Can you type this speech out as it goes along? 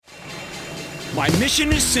My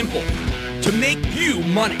mission is simple, to make you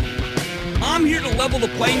money. I'm here to level the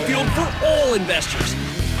playing field for all investors.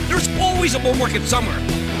 There's always a bull market somewhere,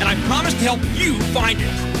 and I promise to help you find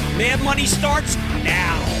it. Mad Money starts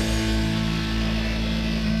now.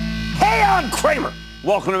 Hey, I'm Cramer.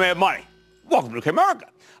 Welcome to Mad Money. Welcome to America.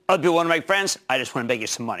 Other people want to make friends. I just want to make you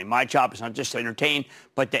some money. My job is not just to entertain,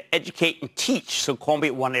 but to educate and teach. So call me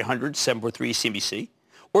at 1-800-743-CNBC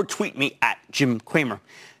or tweet me at Jim Cramer.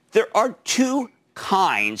 There are two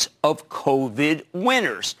kinds of COVID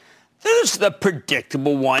winners. There's the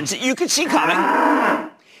predictable ones that you can see coming.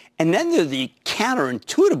 And then there are the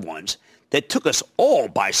counterintuitive ones that took us all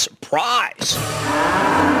by surprise.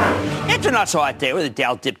 After a not-so-hot day where the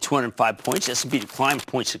Dow dipped 205 points, S&P declined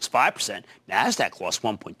 0.65%, NASDAQ lost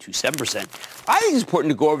 1.27%, I think it's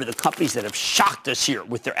important to go over the companies that have shocked us here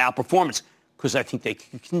with their outperformance, because I think they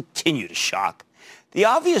can continue to shock. The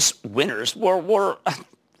obvious winners were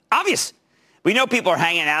obvious. We know people are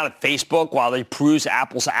hanging out at Facebook while they peruse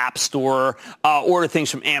Apple's App Store, order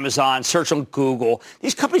things from Amazon, search on Google.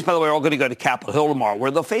 These companies, by the way, are all going to go to Capitol Hill tomorrow,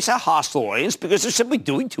 where they'll face a hostile audience because they're simply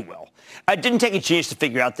doing too well. I didn't take a chance to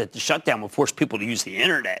figure out that the shutdown would force people to use the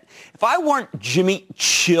internet. If I weren't Jimmy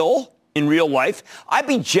Chill in real life, I'd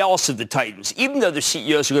be jealous of the Titans, even though their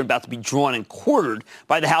CEOs are about to be drawn and quartered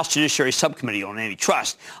by the House Judiciary Subcommittee on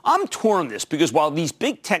Antitrust. I'm torn on this because while these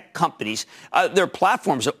big tech companies, their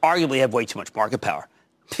platforms arguably have way too much market power.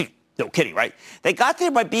 No kidding, right? They got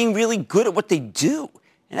there by being really good at what they do.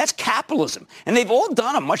 And that's capitalism. And they've all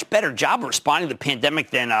done a much better job of responding to the pandemic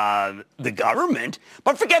than the government.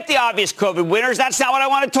 But forget the obvious COVID winners. That's not what I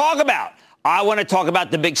want to talk about. I want to talk about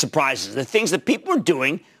the big surprises, the things that people are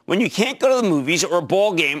doing when you can't go to the movies or a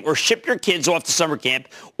ball game or ship your kids off to summer camp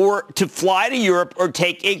or to fly to Europe or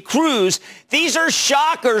take a cruise. These are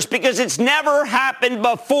shockers because it's never happened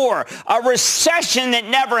before. A recession that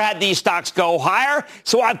never had these stocks go higher.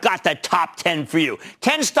 So I've got the top 10 for you.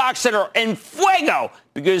 10 stocks that are en fuego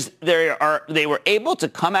because they were able to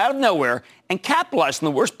come out of nowhere and capitalize on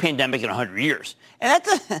the worst pandemic in 100 years. And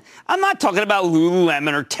I'm not talking about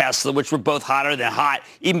Lululemon or Tesla, which were both hotter than hot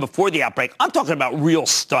even before the outbreak. I'm talking about real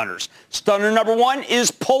stunners. Stunner number one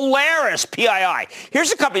is Polaris, PII.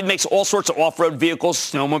 Here's a company that makes all sorts of off-road vehicles,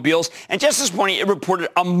 snowmobiles, and just this morning it reported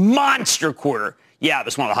a monster quarter. Yeah, it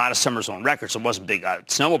was one of the hottest summers on record, so it wasn't a big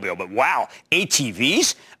snowmobile, but wow,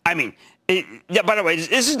 ATVs? I mean, yeah, by the way,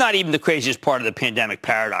 this is not even the craziest part of the pandemic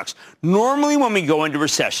paradox. Normally when we go into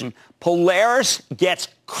recession, Polaris gets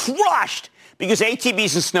crushed because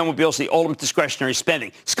ATVs and snowmobiles are the ultimate discretionary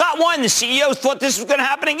spending. Scott Wine, the CEO, thought this was going to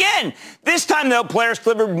happen again. This time, though, Polaris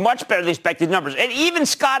delivered much better than expected numbers. And even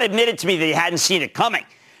Scott admitted to me that he hadn't seen it coming.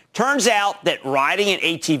 Turns out that riding an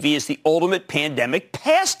ATV is the ultimate pandemic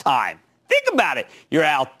pastime. Think about it. You're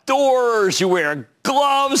outdoors, you wear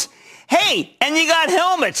gloves. Hey, and you got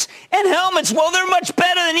helmets. And helmets, well, they're much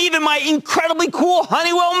better than even my incredibly cool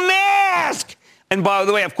Honeywell mask. And by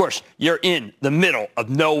the way, of course, you're in the middle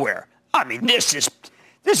of nowhere. I mean, this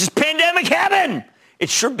is pandemic heaven. It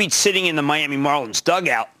sure beats sitting in the Miami Marlins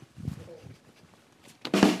dugout.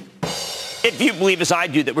 If you believe, as I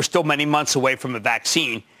do, that we're still many months away from a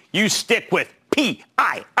vaccine, you stick with PII.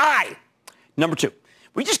 Number two,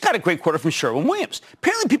 we just got a great quarter from Sherwin-Williams.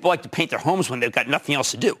 Apparently people like to paint their homes when they've got nothing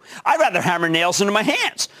else to do. I'd rather hammer nails into my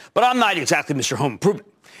hands, but I'm not exactly Mr. Home Improvement.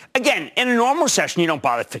 Again, in a normal recession, you don't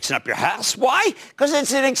bother fixing up your house. Why? Because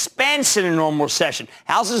it's an expense in a normal recession.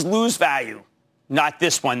 Houses lose value. Not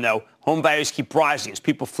this one, though. Home values keep rising as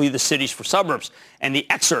people flee the cities for suburbs and the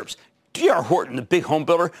exurbs. D.R. Horton, the big home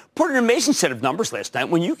builder, put an amazing set of numbers last night.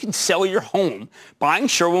 When you can sell your home, buying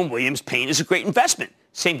Sherwin-Williams paint is a great investment.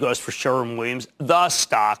 Same goes for Sherwin-Williams, the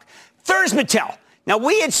stock. Third is Mattel. Now,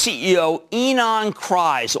 we had CEO Ynon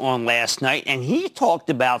Kreiz on last night, and he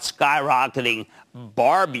talked about skyrocketing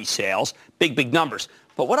Barbie sales, big numbers.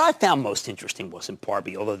 But what I found most interesting wasn't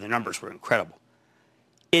Barbie, although the numbers were incredible.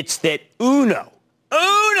 It's that Uno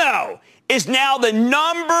is now the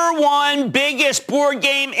number one biggest board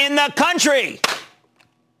game in the country.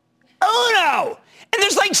 Uno! And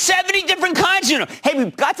there's like 70 different kinds of Uno. Hey,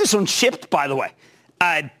 we've got this on Shipped, by the way,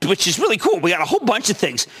 which is really cool. We got a whole bunch of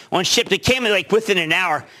things on Shipped. It came in like within an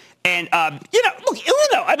hour. And, look,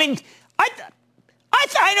 Uno, I mean,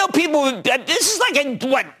 I know people, this is like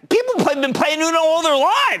people have been playing Uno all their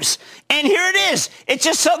lives. And here it is. It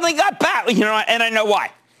just suddenly got back, and I know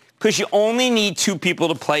why. Because you only need two people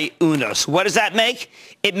to play Uno. So what does that make?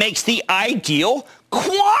 It makes the ideal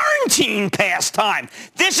quarantine pastime.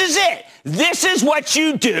 This is it. This is what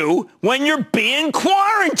you do when you're being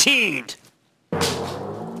quarantined.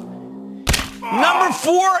 Number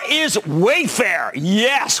 4 is Wayfair.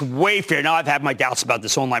 Yes, Wayfair. Now, I've had my doubts about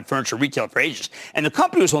this online furniture retailer for ages, and the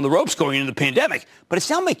company was on the ropes going into the pandemic, but it's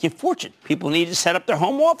now making a fortune. People need to set up their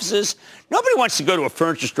home offices. Nobody wants to go to a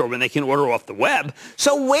furniture store when they can order off the web,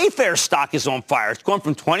 so Wayfair stock is on fire. It's gone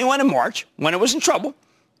from 21 in March, when it was in trouble,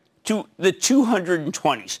 to the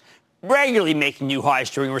 220s, regularly making new highs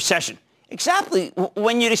during a recession. Exactly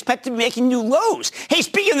when you'd expect to be making new lows. Hey,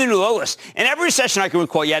 speaking of the new low list, in every recession I can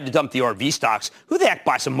recall, you had to dump the RV stocks. Who the heck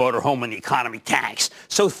buys a motorhome when the economy tanks?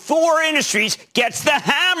 So Thor Industries gets the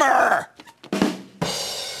hammer.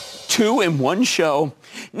 2 in one show.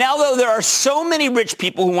 Now, though, there are so many rich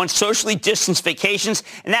people who want socially distanced vacations,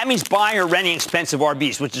 and that means buying or renting expensive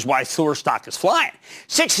RVs, which is why Thor stock is flying.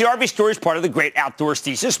 6, the RV story is part of the great outdoors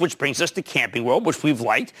thesis, which brings us to Camping World, which we've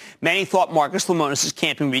liked. Many thought Marcus Lemonis'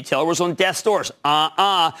 camping retailer was on death's doors.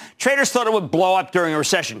 Traders thought it would blow up during a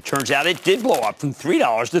recession. Turns out it did blow up from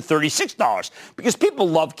 $3 to $36 because people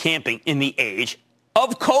love camping in the age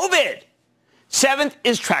of COVID. 7th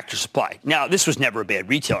is Tractor Supply. Now, this was never a bad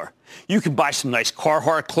retailer. You can buy some nice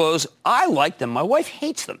Carhartt clothes. I like them. My wife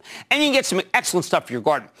hates them. And you can get some excellent stuff for your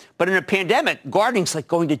garden. But in a pandemic, gardening's like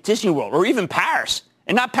going to Disney World or even Paris,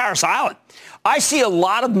 and not Paris Island. I see a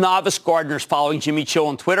lot of novice gardeners following Jimmy Chill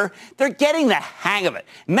on Twitter. They're getting the hang of it.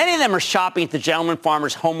 Many of them are shopping at the Gentleman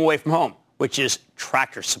Farmer's Home Away from Home, which is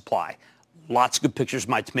Tractor Supply. Lots of good pictures of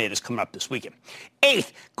my tomatoes coming up this weekend.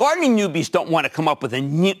 8th, gardening newbies don't want to come up with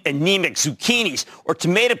anemic zucchinis or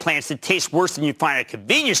tomato plants that taste worse than you find at a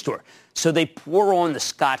convenience store. So they pour on the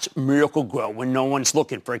Scotch Miracle-Gro when no one's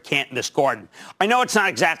looking for a can't-miss garden. I know it's not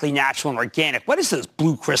exactly natural and organic. What is those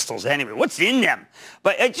blue crystals anyway? What's in them?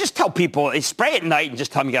 But just tell people, spray at night and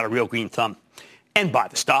just tell them you got a real green thumb. And buy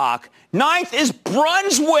the stock. 9th is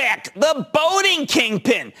Brunswick, the boating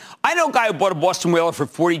kingpin. I know a guy who bought a Boston Whaler for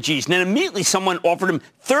 40 G's, and then immediately someone offered him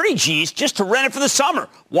 30 G's just to rent it for the summer.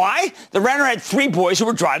 Why? The renter had 3 boys who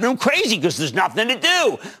were driving him crazy because there's nothing to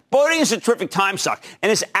do. Boating is a terrific time suck,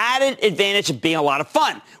 and it's added advantage of being a lot of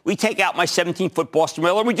fun. We take out my 17-foot Boston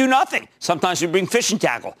Whaler, and we do nothing. Sometimes we bring fishing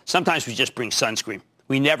tackle. Sometimes we just bring sunscreen.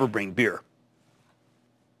 We never bring beer.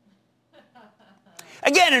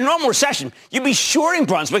 Again, in a normal recession, you'd be shorting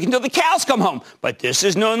Brunswick until the cows come home. But this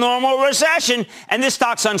is no normal recession, and this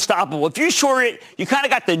stock's unstoppable. If you short it, you kind of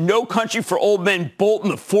got the No Country for Old Men bolt in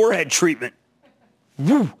the forehead treatment.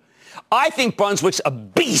 Woo. I think Brunswick's a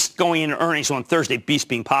beast going into earnings on Thursday, beast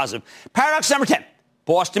being positive. Paradox number 10.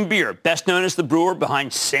 Boston Beer, best known as the brewer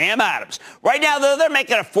behind Sam Adams. Right now, though, they're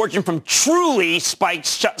making a fortune from Truly spiked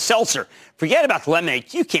seltzer. Forget about the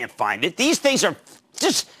lemonade. You can't find it. These things are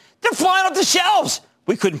just, they're flying off the shelves.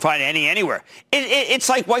 We couldn't find any anywhere. It's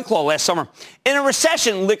like White Claw last summer. In a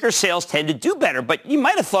recession, liquor sales tend to do better, but you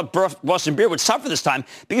might have thought Boston Beer would suffer this time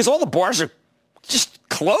because all the bars are just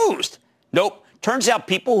closed. Nope. Turns out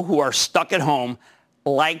people who are stuck at home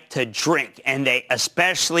like to drink, and they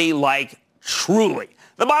especially like Truly.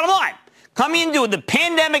 The bottom line, coming into the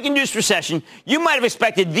pandemic-induced recession, you might have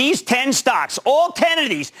expected these 10 stocks, all 10 of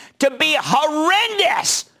these, to be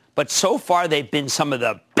horrendous. But so far, they've been some of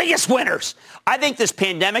the biggest winners. I think this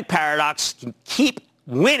pandemic paradox can keep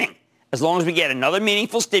winning as long as we get another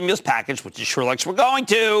meaningful stimulus package, which it sure looks we're going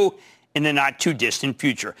to, in the not-too-distant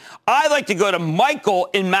future. I'd like to go to Michael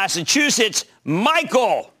in Massachusetts.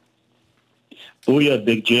 Michael. Booyah,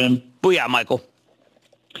 Big Jim. Booyah, Michael.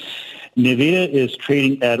 NVIDIA is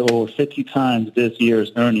trading at over 50 times this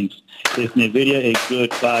year's earnings. Is NVIDIA a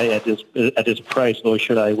good buy at this price, or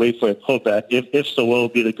should I wait for a pullback? If so, what will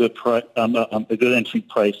be the good a good entry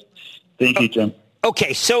price? Thank you, Jim.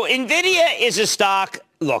 Okay, so NVIDIA is a stock.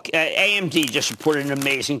 Look, AMD just reported an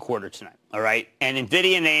amazing quarter tonight, all right? And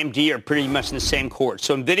NVIDIA and AMD are pretty much in the same court.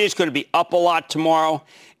 So NVIDIA is going to be up a lot tomorrow,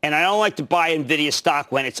 and I don't like to buy NVIDIA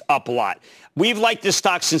stock when it's up a lot. We've liked this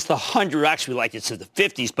stock since the 100s. Actually, we liked it since the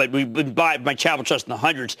 50s, but we've been buying my Travel Trust in the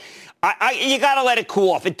 100s. You got to let it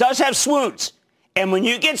cool off. It does have swoons. And when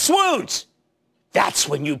you get swoons, that's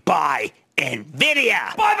when you buy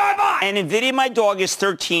NVIDIA. Buy. And NVIDIA, my dog, is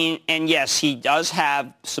 13, and yes, he does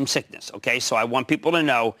have some sickness, okay? So I want people to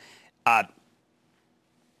know,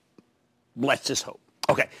 let's just hope.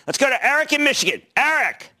 Okay, let's go to Eric in Michigan.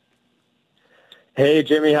 Eric. Hey,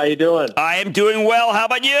 Jimmy, how you doing? I am doing well. How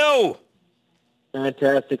about you?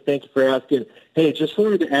 Fantastic. Thank you for asking. Hey, just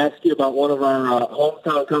wanted to ask you about one of our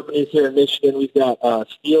hometown companies here in Michigan. We've got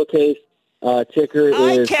Steelcase. Ticker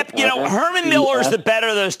is... Herman Miller is the better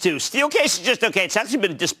of those two. Steelcase is just okay. It's actually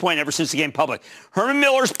been a disappointment ever since it came public. Herman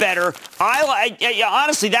Miller's better.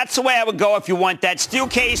 Honestly, that's the way I would go if you want that.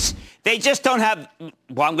 Steelcase, they just don't have...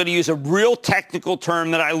 Well, I'm going to use a real technical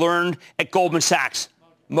term that I learned at Goldman Sachs.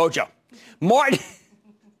 Mojo.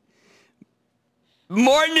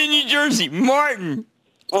 Martin in New Jersey. Martin.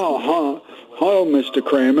 Oh, hello, Mr.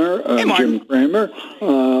 Cramer. Hey, Martin. Jim Cramer.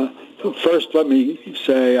 First, let me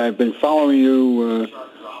say I've been following you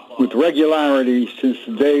with regularity since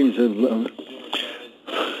the days of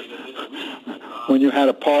when you had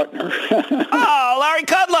a partner. Oh, Larry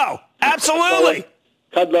Kudlow. Absolutely.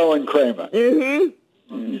 Kudlow and Cramer.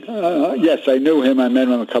 Mm-hmm. Yes, I knew him. I met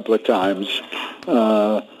him a couple of times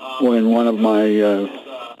when one of my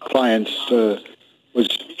clients was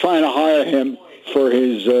trying to hire him for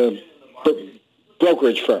his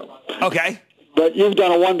brokerage firm. Okay. But you've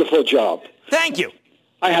done a wonderful job. Thank you.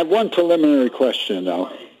 I had one preliminary question, though,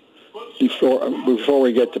 before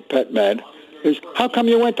we get to PetMed, is how come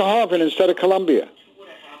you went to Harvard instead of Columbia?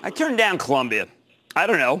 I turned down Columbia. I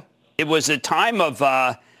don't know. It was a time of,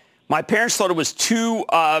 my parents thought it was too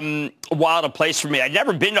wild a place for me. I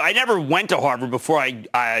never went to Harvard before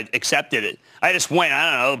I accepted it. I just went,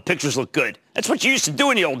 I don't know, the pictures look good. That's what you used to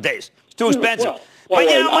do in the old days. It's too expensive. But,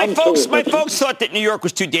 my folks thought that New York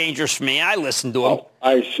was too dangerous for me. I listened to them. Oh,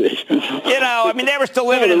 I see. They were still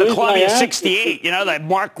living in the Columbia 68, that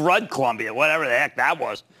Mark Rudd Columbia, whatever the heck that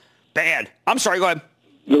was. Bad. I'm sorry, go ahead.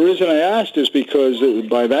 The reason I asked is because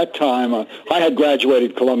by that time, I had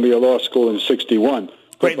graduated Columbia Law School in 61.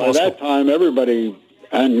 Great law school. By that time, everybody,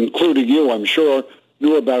 and including you, I'm sure,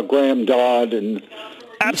 knew about Graham Dodd.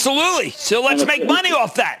 Absolutely. So let's make money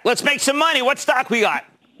off that. Let's make some money. What stock we got?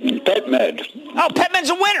 PetMed. Oh, PetMed's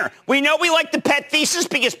a winner. We know we like the pet thesis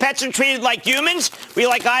because pets are treated like humans. We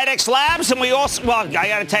like IDEX Labs, and we also, I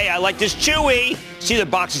got to tell you, I like this Chewy. See the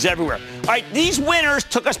boxes everywhere. All right, these winners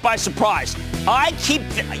took us by surprise.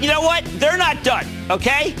 You know what? They're not done,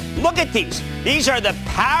 okay? Look at these. These are the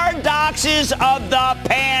paradoxes of the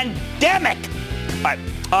pandemic. All right,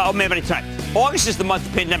 maybe tonight. August is the month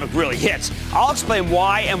the pandemic really hits. I'll explain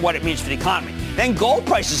why and what it means for the economy. Then gold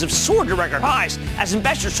prices have soared to record highs as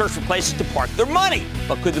investors search for places to park their money.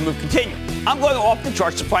 But could the move continue? I'm going off the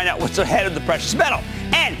charts to find out what's ahead of the precious metal.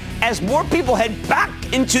 And as more people head back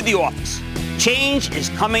into the office, change is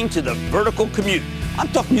coming to the vertical commute. I'm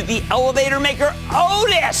talking to the elevator maker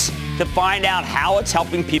Otis to find out how it's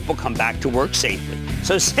helping people come back to work safely.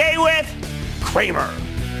 So stay with Cramer.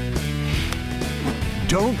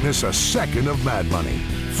 Don't miss a second of Mad Money.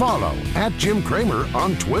 Follow @Jim Cramer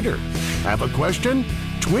on Twitter. Have a question?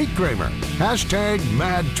 Tweet Cramer.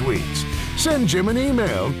 #MadTweets. Send Jim an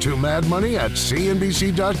email to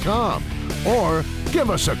madmoney@cnbc.com or give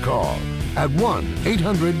us a call at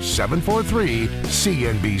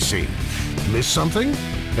 1-800-743-CNBC. Miss something?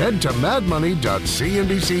 Head to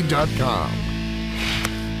madmoney.cnbc.com.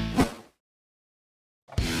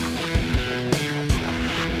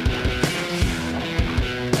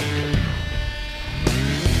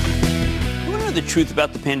 The truth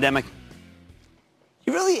about the pandemic?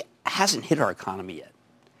 It really hasn't hit our economy yet.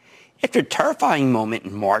 After a terrifying moment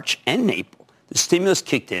in March and April, the stimulus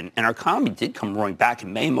kicked in and our economy did come roaring back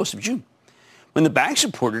in May and most of June. When the banks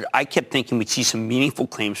reported, I kept thinking we'd see some meaningful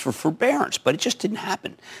claims for forbearance, but it just didn't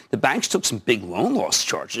happen. The banks took some big loan loss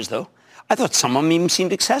charges, though. I thought some of them even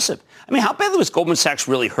seemed excessive. I mean, how badly was Goldman Sachs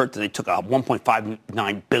really hurt that they took a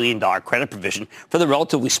 $1.59 billion credit provision for the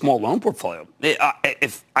relatively small loan portfolio?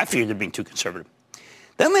 I figured they're being too conservative.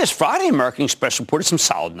 Then last Friday, American Express reported some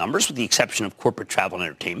solid numbers with the exception of corporate travel and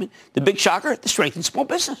entertainment. The big shocker, the strength in small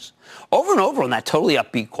business. Over and over on that totally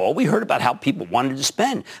upbeat call, we heard about how people wanted to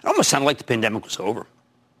spend. It almost sounded like the pandemic was over.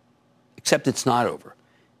 Except it's not over.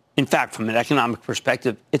 In fact, from an economic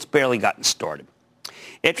perspective, it's barely gotten started.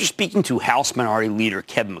 After speaking to House Minority Leader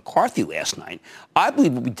Kevin McCarthy last night, I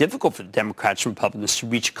believe it will be difficult for the Democrats and Republicans to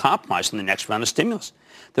reach a compromise in the next round of stimulus.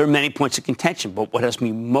 There are many points of contention, but what has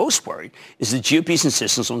me most worried is the GOP's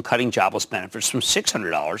insistence on cutting jobless benefits from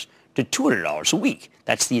 $600 to $200 a week.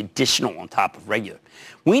 That's the additional on top of regular.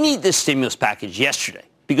 We need this stimulus package yesterday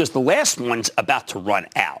because the last one's about to run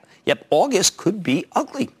out. Yep, August could be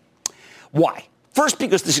ugly. Why? First,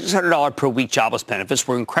 because the $600 per week jobless benefits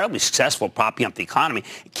were incredibly successful propping up the economy,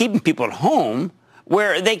 keeping people at home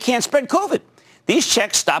where they can't spread COVID. These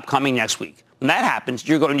checks stop coming next week. When that happens,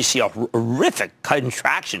 you're going to see a horrific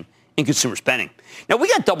contraction in consumer spending. Now, we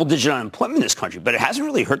got double-digit unemployment in this country, but it hasn't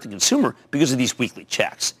really hurt the consumer because of these weekly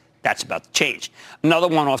checks. That's about to change. Another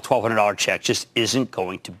one-off $1,200 check just isn't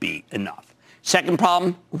going to be enough. Second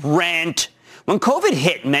problem, rent. When COVID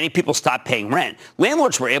hit, many people stopped paying rent.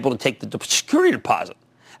 Landlords were able to take the security deposit.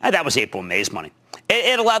 That was April and May's money.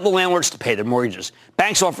 It allowed the landlords to pay their mortgages.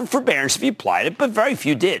 Banks offered forbearance if you applied it, but very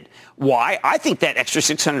few did. Why? I think that extra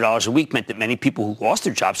 $600 a week meant that many people who lost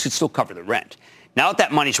their jobs could still cover the rent. Now that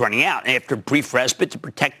that money's running out, and after a brief respite to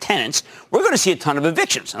protect tenants, we're going to see a ton of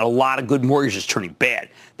evictions and a lot of good mortgages turning bad.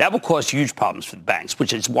 That will cause huge problems for the banks,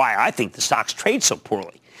 which is why I think the stocks trade so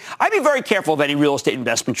poorly. I'd be very careful of any real estate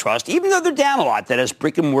investment trust, even though they're down a lot, that has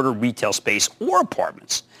brick-and-mortar retail space or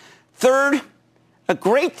apartments. Third, a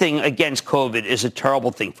great thing against COVID is a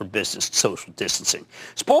terrible thing for business, social distancing.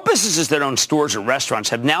 Small businesses that own stores or restaurants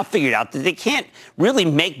have now figured out that they can't really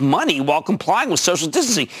make money while complying with social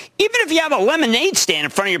distancing. Even if you have a lemonade stand in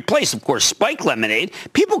front of your place, of course, Spike Lemonade,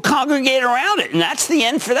 people congregate around it, and that's the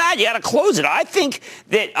end for that. You got to close it. I think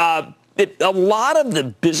that a lot of the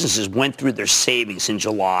businesses went through their savings in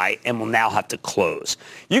July and will now have to close.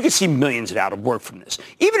 You can see millions out of work from this.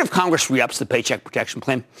 Even if Congress re-ups the Paycheck Protection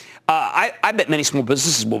Plan, I bet many small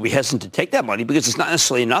businesses will be hesitant to take that money because it's not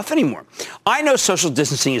necessarily enough anymore. I know social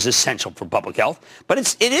distancing is essential for public health, but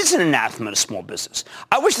it is an anathema to small business.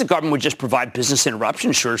 I wish the government would just provide business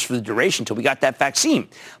interruption insurance for the duration until we got that vaccine.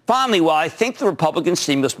 Finally, while I think the Republican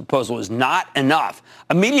stimulus proposal is not enough,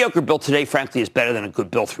 a mediocre bill today, frankly, is better than a good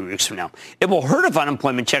bill 3 weeks from now. It will hurt if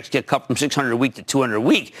unemployment checks get cut from $600 a week to $200 a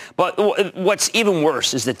week. But what's even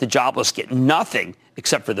worse is that the jobless get nothing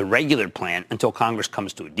except for the regular plan until Congress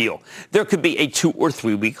comes to a deal. There could be a 2 or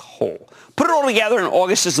 3 week hole. Put it all together, and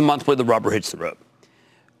August is the month where the rubber hits the road.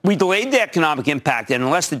 We delayed the economic impact, and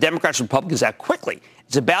unless the Democrats and Republicans act quickly,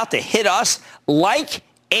 it's about to hit us like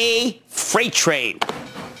a freight train.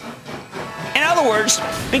 In other words,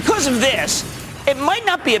 because of this, it might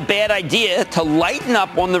not be a bad idea to lighten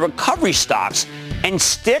up on the recovery stocks and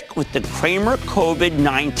stick with the Cramer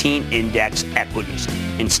COVID-19 index equities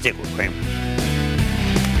and stick with Cramer.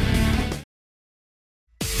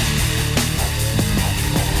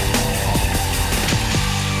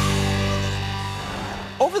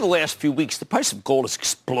 Over the last few weeks, the price of gold has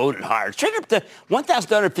exploded higher. It's traded up to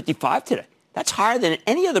 $1,955 today. That's higher than at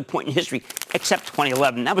any other point in history except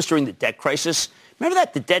 2011. That was during the debt crisis. Remember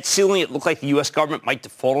that? The debt ceiling, it looked like the U.S. government might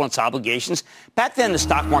default on its obligations. Back then, the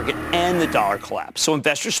stock market and the dollar collapsed. So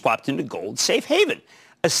investors swapped into gold, safe haven,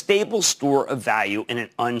 a stable store of value in an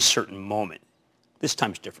uncertain moment. This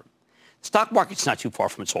time's different. The stock market's not too far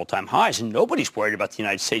from its all-time highs, and nobody's worried about the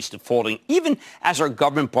United States defaulting, even as our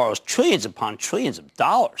government borrows trillions upon trillions of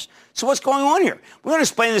dollars. So what's going on here? We're going to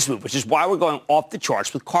explain this move, which is why we're going off the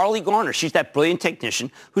charts with Carly Garner. She's that brilliant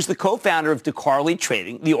technician who's the co-founder of DeCarly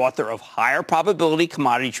Trading, the author of Higher Probability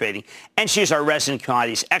Commodity Trading, and she's our resident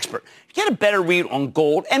commodities expert. Get a better read on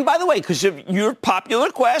gold. And by the way, because of your popular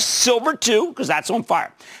request, silver too, because that's on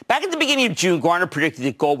fire. Back at the beginning of June, Garner predicted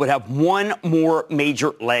that gold would have one more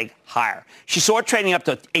major leg higher. She saw it trading up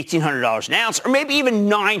to $1,800 an ounce, or maybe even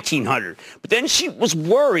 $1,900. But then she was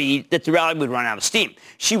worried that the rally would run out of steam.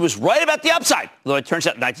 She was right about the upside, though it turns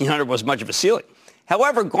out $1,900 wasn't much of a ceiling.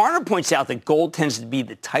 However, Garner points out that gold tends to be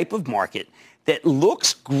the type of market that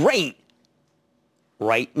looks great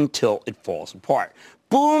right until it falls apart.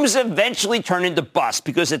 Booms eventually turn into busts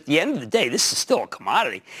because at the end of the day, this is still a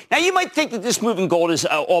commodity. Now, you might think that this move in gold is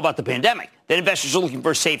all about the pandemic, that investors are looking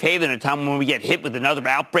for a safe haven at a time when we get hit with another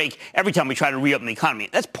outbreak every time we try to reopen the economy.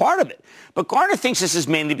 That's part of it. But Garner thinks this is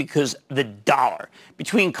mainly because the dollar.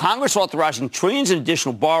 Between Congress authorizing trillions in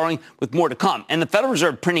additional borrowing with more to come and the Federal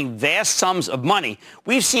Reserve printing vast sums of money,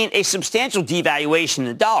 we've seen a substantial devaluation in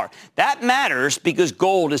the dollar. That matters because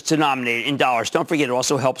gold is denominated in dollars. Don't forget, it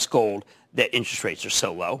also helps gold that interest rates are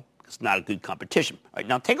so low. It's not a good competition. All right,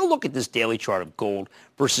 now take a look at this daily chart of gold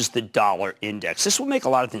versus the dollar index. This will make a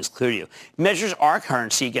lot of things clear to you. It measures our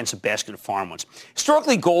currency against a basket of foreign ones.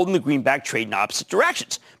 Historically, gold and the greenback trade in opposite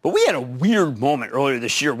directions. But we had a weird moment earlier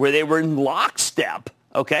this year where they were in lockstep.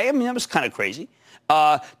 Okay, I mean, that was kind of crazy.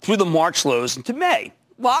 Through the March lows into May.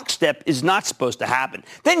 Lockstep is not supposed to happen.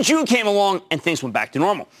 Then June came along and things went back to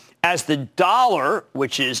normal. As the dollar,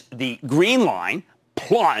 which is the green line,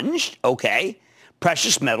 plunged, okay,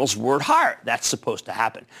 precious metals roared higher. That's supposed to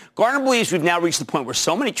happen. Garner believes we've now reached the point where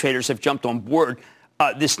so many traders have jumped on board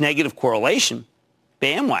this negative correlation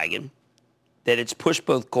bandwagon that it's pushed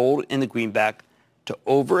both gold and the greenback to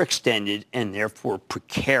overextended and therefore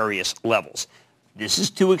precarious levels. This is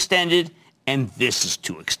too extended and this is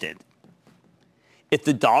too extended. If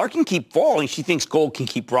the dollar can keep falling, she thinks gold can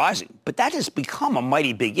keep rising. But that has become a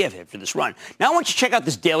mighty big if after this run. Now I want you to check out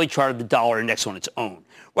this daily chart of the dollar index on its own.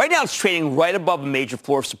 Right now it's trading right above a major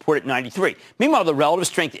floor of support at 93. Meanwhile, the relative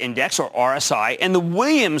strength index, or RSI, and the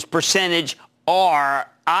Williams percentage R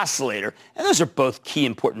oscillator, and those are both key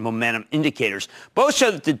important momentum indicators, both show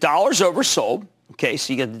that the dollar's oversold. Okay,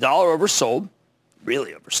 so you got the dollar oversold,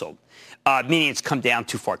 really oversold. Meaning it's come down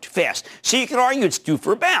too far too fast. So you can argue it's due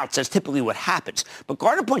for a bounce. That's typically what happens. But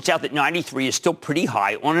Garner points out that 93 is still pretty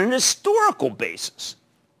high on an historical basis.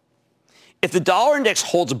 If the dollar index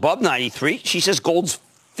holds above 93, she says gold's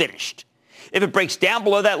finished. If it breaks down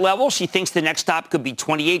below that level, she thinks the next stop could be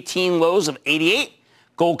 2018 lows of 88.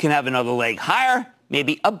 Gold can have another leg higher,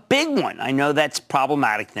 maybe a big one. I know that's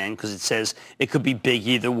problematic then because it says it could be big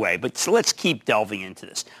either way. But so let's keep delving into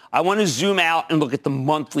this. I want to zoom out and look at the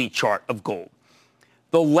monthly chart of gold.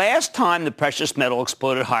 The last time the precious metal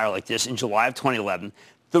exploded higher like this in July of 2011,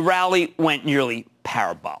 the rally went nearly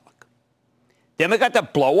parabolic. Then we got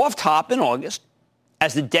that blow off top in August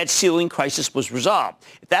as the debt ceiling crisis was resolved.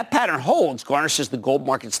 If that pattern holds, Garner says the gold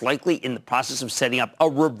market's likely in the process of setting up a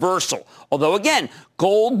reversal. Although, again,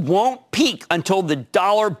 gold won't peak until the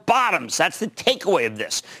dollar bottoms. That's the takeaway of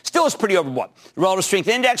this. Still, it's pretty overbought. The relative strength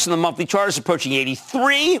index on the monthly chart is approaching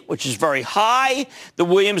 83, which is very high. The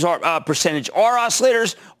Williams percentage R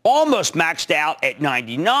oscillators almost maxed out at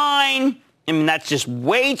 99. I mean, that's just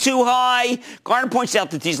way too high. Garner points out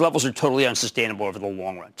that these levels are totally unsustainable over the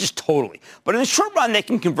long run. Just totally. But in the short run, they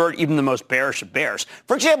can convert even the most bearish of bears.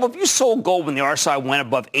 For example, if you sold gold when the RSI went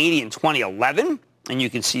above 80 in 2011, and you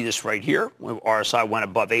can see this right here, when RSI went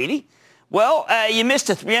above 80, well, you missed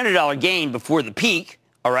a $300 gain before the peak,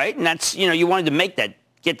 all right? And that's, you wanted to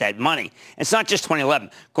get that money. And it's not just 2011.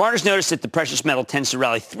 Garner's noticed that the precious metal tends to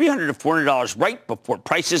rally $300 to $400 right before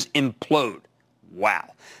prices implode. Wow.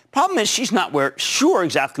 Problem is, she's not sure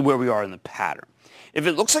exactly where we are in the pattern. If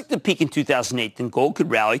it looks like the peak in 2008, then gold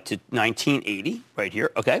could rally to 1980 right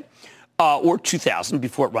here, okay, or 2000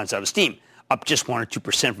 before it runs out of steam. Up just 1 or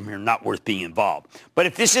 2% from here, not worth being involved. But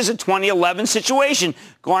if this is a 2011 situation,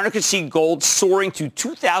 Garner could see gold soaring to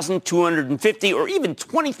 2,250 or even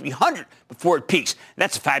 2,300 before it peaks.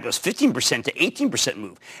 That's a fabulous 15% to 18%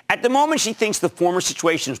 move. At the moment, she thinks the former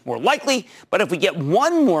situation is more likely, but if we get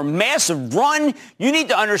one more massive run, you need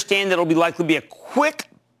to understand that it'll be likely to be a quick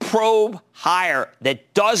probe higher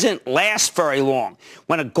that doesn't last very long.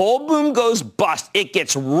 When a gold boom goes bust, it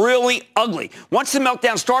gets really ugly. Once the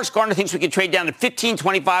meltdown starts, Garner thinks we can trade down to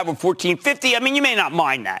 1525 or 1450. I mean, you may not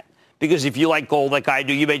mind that because if you like gold like I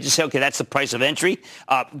do, you may just say, okay, that's the price of entry,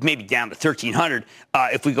 maybe down to 1300.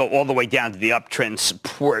 If we go all the way down to the uptrend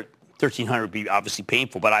support, 1,300 would be obviously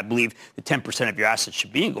painful, but I believe the 10% of your assets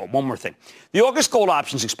should be in gold. One more thing. The August gold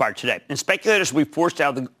options expired today, and speculators will be forced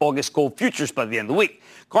out of the August gold futures by the end of the week.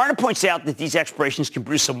 Garner points out that these expirations can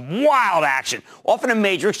produce some wild action, often a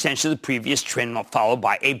major extension of the previous trend followed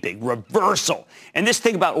by a big reversal. And this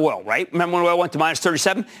thing about oil, right? Remember when oil went to minus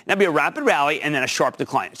 37? That'd be a rapid rally and then a sharp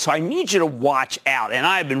decline. So I need you to watch out. And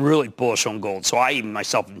I've been really bullish on gold, so I even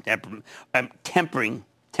myself am tempering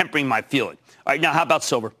my feeling. All right, now how about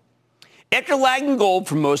silver? After lagging gold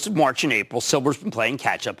for most of March and April, silver's been playing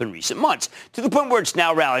catch-up in recent months, to the point where it's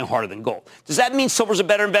now rallying harder than gold. Does that mean silver's a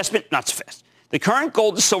better investment? Not so fast. The current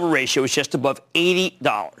gold-to-silver ratio is just above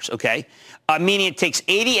 $80, okay? Meaning it takes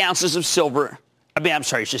 80 ounces of silver.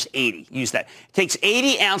 It's just 80. Use that. It takes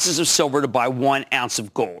 80 ounces of silver to buy 1 ounce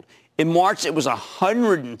of gold. In March, it was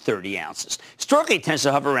 130 ounces. Historically, it tends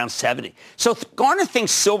to hover around 70. So Garner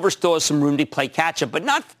thinks silver still has some room to play catch-up, but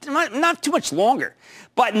not too much longer.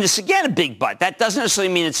 But, and this again, a big but, that doesn't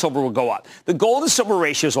necessarily mean that silver will go up. The gold to silver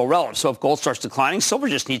ratio is all relative. So if gold starts declining, silver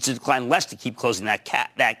just needs to decline less to keep closing that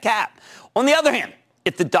gap. On the other hand,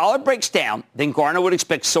 if the dollar breaks down, then Garner would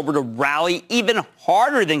expect silver to rally even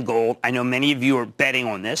harder than gold. I know many of you are betting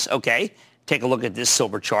on this, okay? Take a look at this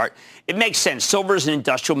silver chart. It makes sense. Silver is an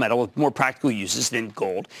industrial metal with more practical uses than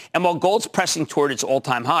gold. And while gold's pressing toward its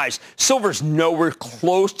all-time highs, silver's nowhere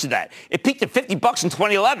close to that. It peaked at $50 in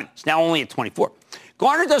 2011. It's now only at 24.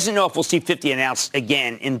 Garner doesn't know if we'll see 50 an ounce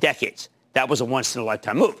again in decades. That was a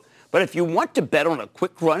once-in-a-lifetime move. But if you want to bet on a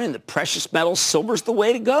quick run in the precious metals, silver's the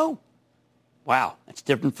way to go. Wow, that's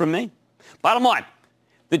different from me. Bottom line,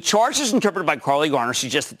 the charts as interpreted by Carly Garner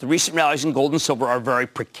suggest that the recent rallies in gold and silver are very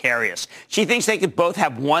precarious. She thinks they could both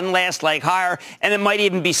have one last leg higher, and it might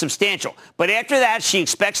even be substantial. But after that, she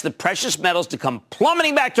expects the precious metals to come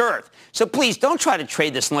plummeting back to earth. So please don't try to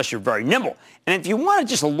trade this unless you're very nimble. And if you want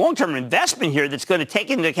just a long-term investment here that's going to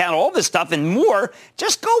take into account all this stuff and more,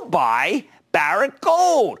 just go buy Barrick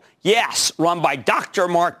Gold. Yes, run by Dr.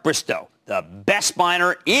 Mark Bristow, the best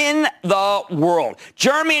miner in the world.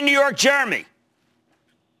 Jeremy in New York. Jeremy.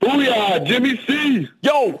 Booyah, Jimmy C.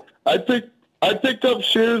 Yo. I picked up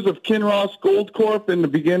shares of Kinross Gold Corp in the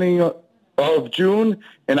beginning of June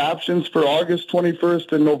and options for August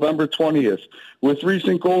 21st and November 20th. With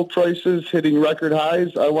recent gold prices hitting record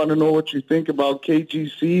highs, I want to know what you think about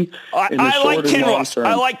KGC in the short and long term.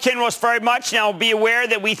 I like Kinross very much. Now, be aware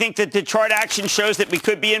that we think that the chart action shows that we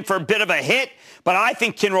could be in for a bit of a hit, but I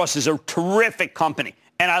think Kinross is a terrific company,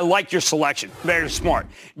 and I like your selection. Very smart.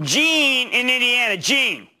 Gene in Indiana.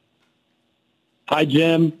 Gene. Hi,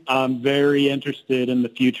 Jim. I'm very interested in the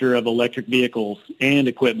future of electric vehicles and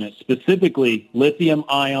equipment, specifically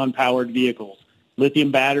lithium-ion powered vehicles.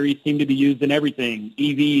 Lithium batteries seem to be used in everything,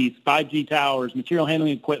 EVs, 5G towers, material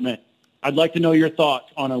handling equipment. I'd like to know your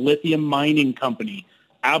thoughts on a lithium mining company,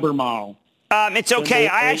 Albemarle. It's okay.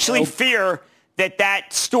 I actually fear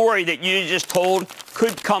that story that you just told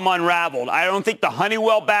could come unraveled. I don't think the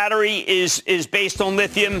Honeywell battery is based on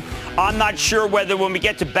lithium. I'm not sure whether when we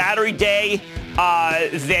get to battery day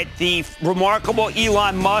that the remarkable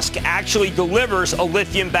Elon Musk actually delivers a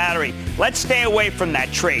lithium battery. Let's stay away from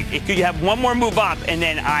that trade. It could have one more move up, and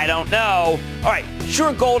then I don't know. All right,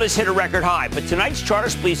 sure, gold has hit a record high, but tonight's charter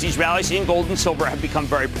species rallies in gold and silver have become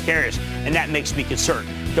very precarious, and that makes me concerned.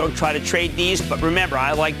 Don't try to trade these, but remember,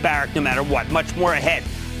 I like Barrick no matter what. Much more ahead.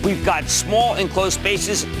 We've got small enclosed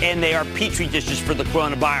spaces, and they are petri dishes for the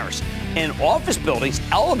coronavirus. In office buildings,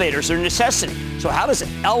 elevators are a necessity. So how does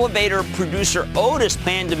elevator producer Otis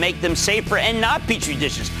plan to make them safer and not petri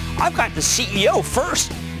dishes? I've got the CEO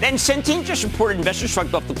first. Then Centene just reported investors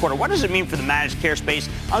shrugged off the quarter. What does it mean for the managed care space?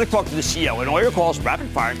 I'm going to talk to the CEO. And all your calls rapid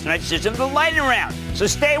fire in tonight's edition of the Lightning Round. So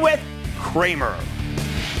stay with Cramer.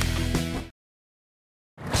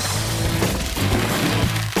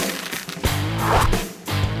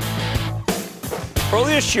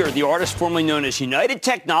 Earlier this year, the artist formerly known as United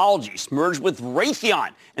Technologies merged with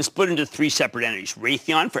Raytheon and split into three separate entities.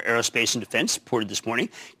 Raytheon for aerospace and defense, reported this morning,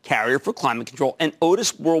 Carrier for climate control, and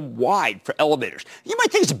Otis Worldwide for elevators. You might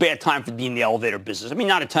think it's a bad time for being in the elevator business. I mean,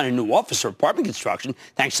 not a ton of new office or apartment construction,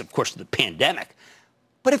 thanks, of course, to the pandemic.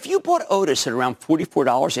 But if you bought Otis at around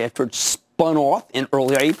 $44 after it spun off in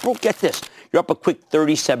early April, get this, you're up a quick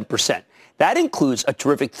 37%. That includes a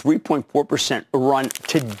terrific 3.4% run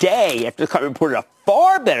today after the company reported a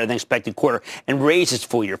far better than expected quarter and raised its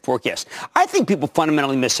full-year forecast. I think people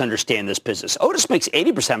fundamentally misunderstand this business. Otis makes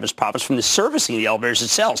 80% of its profits from the servicing of the elevators it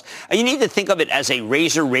sells. And you need to think of it as a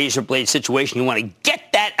razor blade situation. You want to get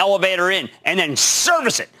that elevator in and then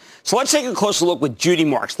service it. So let's take a closer look with Judy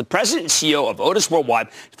Marks, the president and CEO of Otis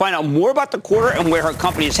Worldwide, to find out more about the quarter and where her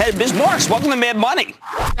company is headed. Ms. Marks, welcome to Mad Money.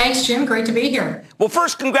 Thanks, Jim. Great to be here. Well,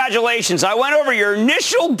 first, congratulations. I went over your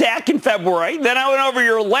initial deck in February. Then I went over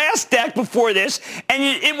your last deck before this. And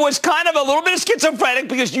it was kind of a little bit of schizophrenic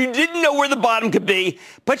because you didn't know where the bottom could be.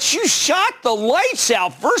 But you shot the lights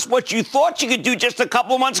out. First, what you thought you could do just a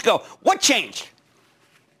couple of months ago. What changed?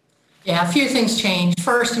 Yeah, a few things changed.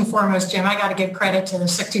 First and foremost, Jim, I got to give credit to the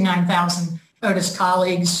 69,000 Otis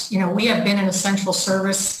colleagues. You know, we have been an essential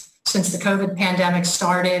service since the COVID pandemic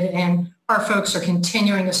started, and our folks are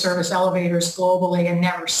continuing to service elevators globally and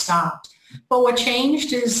never stopped. But what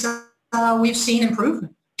changed is we've seen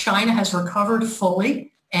improvement. China has recovered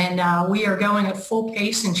fully, and we are going at full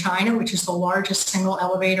pace in China, which is the largest single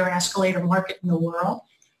elevator and escalator market in the world.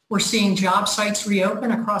 We're seeing job sites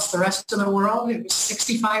reopen across the rest of the world. It was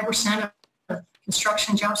 65% of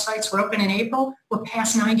construction job sites were open in April. We're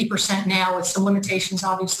past 90% now with some limitations,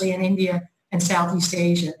 obviously, in India and Southeast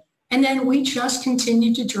Asia. And then we just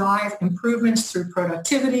continue to drive improvements through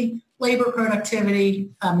productivity, labor productivity,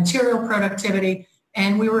 material productivity,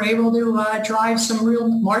 and we were able to drive some real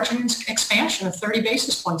margin expansion of 30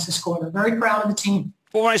 basis points this quarter. Very proud of the team.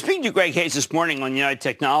 Well, when I was speaking to Greg Hayes this morning on United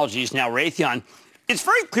Technologies, now Raytheon, it's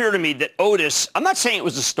very clear to me that Otis, I'm not saying it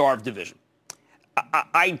was a starved division.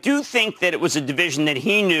 I do think that it was a division that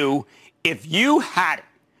he knew if you had it,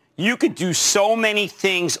 you could do so many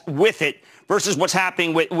things with it versus what's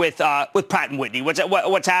happening with Pratt & Whitney,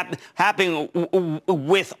 what's happening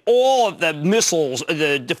with all of the missiles,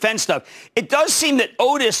 the defense stuff. It does seem that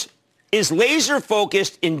Otis is laser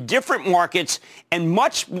focused in different markets and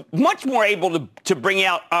much more able to bring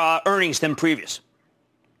out earnings than previous.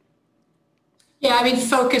 Yeah, I mean,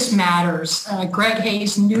 focus matters. Greg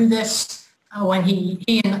Hayes knew this when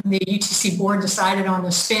he and the UTC board decided on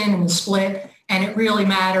the spin and the split, and it really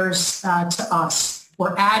matters to us.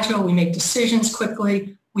 We're agile. We make decisions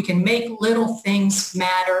quickly. We can make little things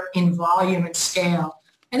matter in volume and scale.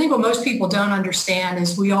 I think what most people don't understand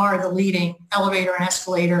is we are the leading elevator and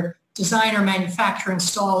escalator designer, manufacturer,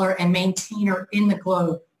 installer, and maintainer in the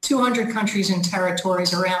globe. 200 countries and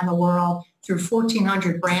territories around the world through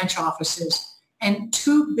 1,400 branch offices. And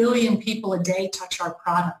 2 billion people a day touch our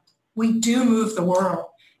product. We do move the world.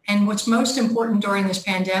 And what's most important during this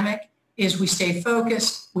pandemic is we stay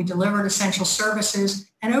focused, we delivered essential services,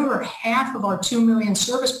 and over half of our 2 million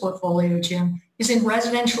service portfolio, Jim, is in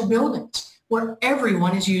residential buildings where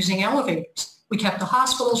everyone is using elevators. We kept the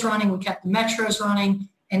hospitals running, we kept the metros running,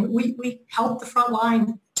 and we helped the front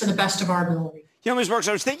line to the best of our ability. You know, Ms. Marks,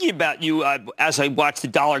 I was thinking about you as I watched the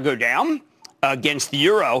dollar go down. against the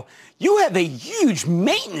euro, you have a huge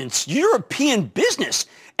maintenance European business,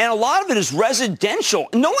 and a lot of it is residential.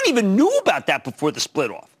 No one even knew about that before the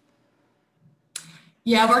split off.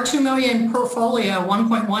 Yeah, of our 2 million portfolio,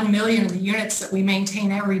 1.1 million of the units that we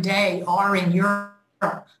maintain every day are in Europe,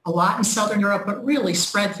 a lot in Southern Europe, but really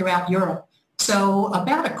spread throughout Europe. So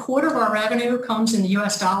about a quarter of our revenue comes in the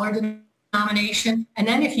US dollar denomination. And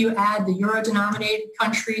then if you add the euro-denominated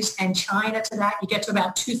countries and China to that, you get to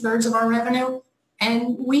about 2/3 of our revenue.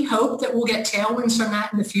 And we hope that we'll get tailwinds from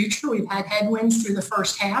that in the future. We've had headwinds through the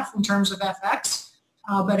first half in terms of FX,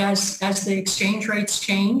 but as the exchange rates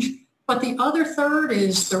change. But the other third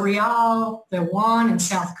is the real, the won in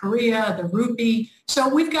South Korea, the rupee. So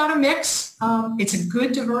we've got a mix. It's a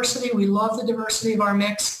good diversity. We love the diversity of our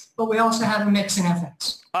mix, but we also have a mix in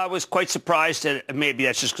FX. I was quite surprised, and maybe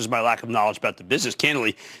that's just because of my lack of knowledge about the business,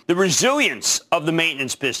 candidly, the resilience of the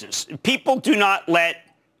maintenance business. People do not let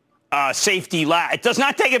safety lapse. It does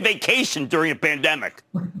not take a vacation during a pandemic.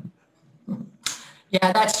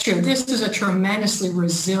 Yeah, that's true. This is a tremendously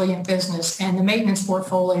resilient business, and the maintenance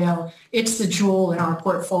portfolio, it's the jewel in our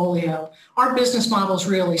portfolio. Our business model is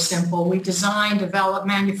really simple. We design, develop,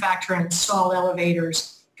 manufacture, and install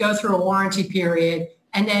elevators, go through a warranty period,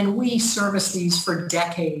 and then we service these for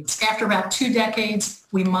decades. After about 2 decades,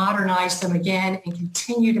 we modernize them again and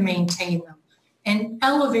continue to maintain them. And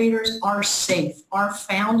elevators are safe. Our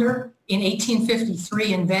founder in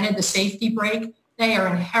 1853 invented the safety brake. They are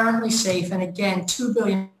inherently safe. And again, 2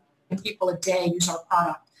 billion people a day use our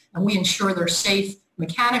product. And we ensure they're safe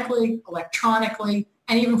mechanically, electronically,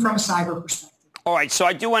 and even from a cyber perspective. All right. So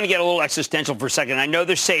I do want to get a little existential for a second. I know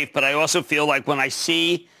they're safe, but I also feel like when I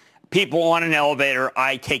see people on an elevator,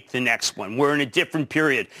 I take the next one. We're in a different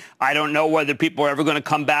period. I don't know whether people are ever going to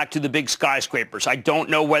come back to the big skyscrapers. I don't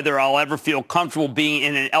know whether I'll ever feel comfortable being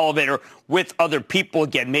in an elevator with other people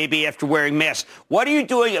again, maybe after wearing masks. What are you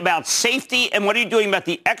doing about safety, and what are you doing about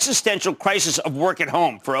the existential crisis of work at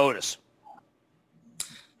home for Otis?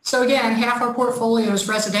 So again, half our portfolio is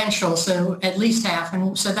residential, so at least half.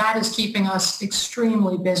 And so that is keeping us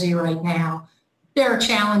extremely busy right now. There are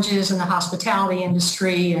challenges in the hospitality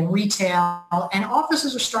industry and retail, and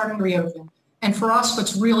offices are starting to reopen. And for us,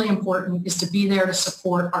 what's really important is to be there to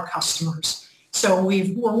support our customers. So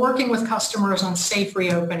we're working with customers on safe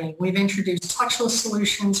reopening. We've introduced touchless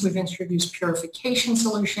solutions. We've introduced purification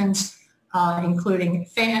solutions, including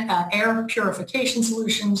air purification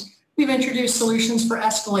solutions. We've introduced solutions for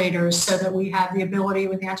escalators so that we have the ability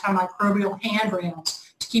with antimicrobial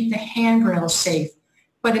handrails to keep the handrails safe.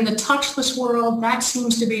 But in the touchless world, that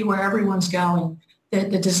seems to be where everyone's going,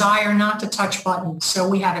 the desire not to touch buttons. So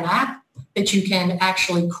we have an app that you can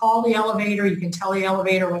actually call the elevator. You can tell the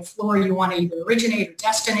elevator what floor you want to either originate or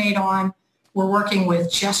destinate on. We're working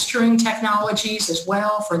with gesturing technologies as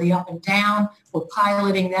well for the up and down. We're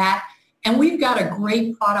piloting that. And we've got a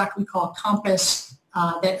great product we call Compass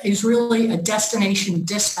that is really a destination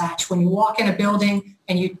dispatch. When you walk in a building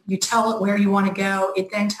and you tell it where you want to go,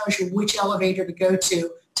 it then tells you which elevator to go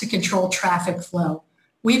to control traffic flow.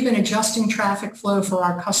 We've been adjusting traffic flow for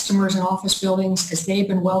our customers in office buildings as they've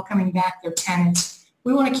been welcoming back their tenants.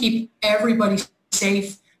 We want to keep everybody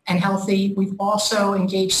safe and healthy. We've also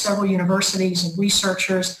engaged several universities and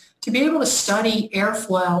researchers to be able to study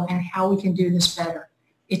airflow and how we can do this better.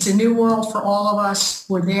 It's a new world for all of us.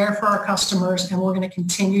 We're there for our customers, and we're going to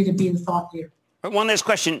continue to be the thought leader. One last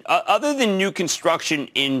question. Other than new construction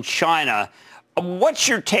in China, what's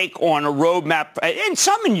your take on a roadmap, and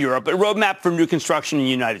some in Europe, a roadmap for new construction in the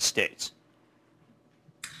United States?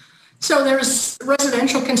 So there's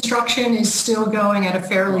residential construction is still going at a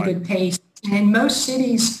fairly good pace. And in most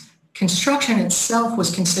cities, construction itself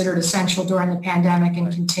was considered essential during the pandemic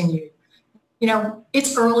and continued. You know,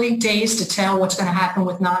 it's early days to tell what's going to happen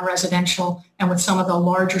with non-residential and with some of the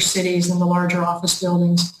larger cities and the larger office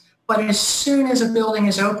buildings. But as soon as a building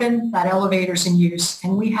is open, that elevator's in use,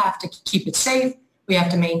 and we have to keep it safe, we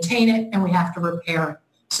have to maintain it, and we have to repair it.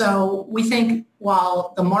 So we think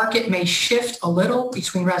while the market may shift a little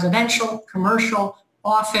between residential, commercial,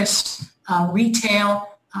 office, retail,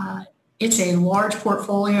 it's a large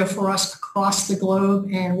portfolio for us across the globe,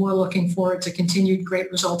 and we're looking forward to continued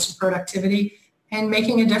great results in productivity and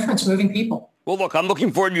making a difference, moving people. Well, look, I'm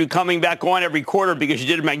looking forward to you coming back on every quarter because you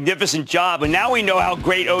did a magnificent job, and now we know how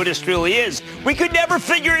great Otis really is. We could never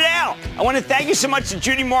figure it out. I want to thank you so much to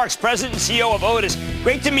Judy Marks, President and CEO of Otis.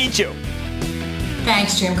 Great to meet you.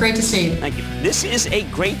 Thanks, Jim. Great to see you. Thank you. This is a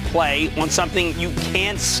great play on something you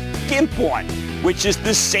can't skimp on, which is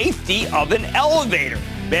the safety of an elevator.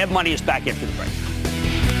 Mad Money is back after the break.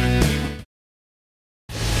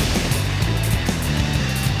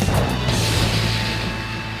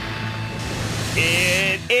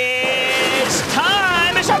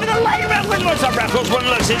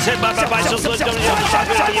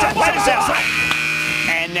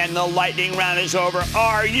 And then the lightning round is over.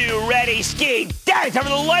 Are you ready, Ski Daddy? Time for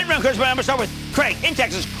the lightning round. I'm going to start with Craig in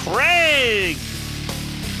Texas. Craig.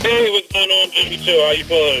 Hey, what's going on, Jimmy Chill? How you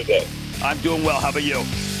feeling today? I'm doing well. How about you?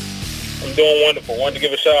 I'm doing wonderful. Wanted to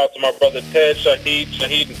give a shout out to my brother Ted,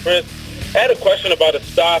 Shahid, and Chris. I had a question about a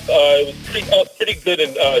stock. It was pretty good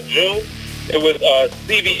in June. It was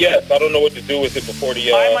CVS. I don't know what to do with it before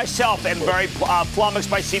the... I myself am very flummoxed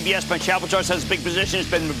by CVS. My Chapel Choice has a big position. It's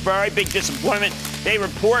been a very big disappointment. They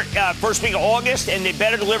report first week of August, and they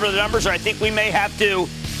better deliver the numbers, or I think we may have to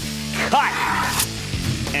cut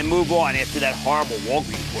and move on after that horrible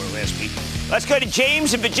Walgreens quarter last week. Let's go to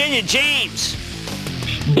James in Virginia. James.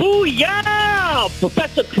 Booyah!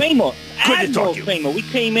 Professor Kramer. Good to talk to you. Kramer. We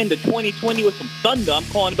came into 2020 with some thunder. I'm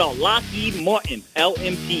calling about Lockheed Martin,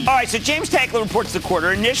 LMT. All right, so James Tackler reports the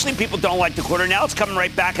quarter. Initially, people don't like the quarter. Now it's coming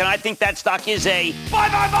right back, and I think that stock is a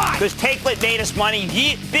buy. Because Tackler made us money.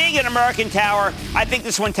 Big in American Tower. I think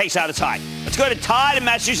this one takes out its high. Let's go to Todd in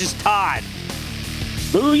Massachusetts. Todd.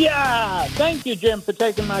 Booyah! Thank you, Jim, for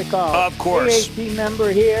taking my call. Of course. PhD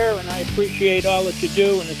member here, and I appreciate all that you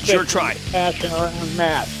do, and especially the passion around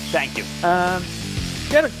math. Thank you.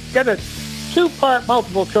 Get a two-part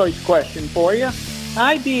multiple choice question for you.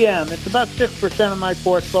 IBM, it's about 6% of my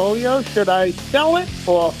portfolio. Should I sell it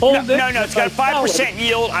or hold it? No. It's got a 5%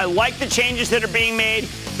 yield. I like the changes that are being made.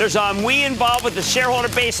 There's we involved with the shareholder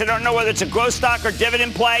base. I don't know whether it's a growth stock or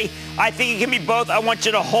dividend play. I think it can be both. I want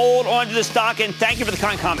you to hold on to the stock, and thank you for the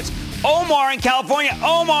kind comments. Omar in California.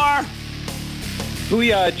 Omar.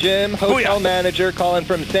 Booyah, Jim. Hotel manager calling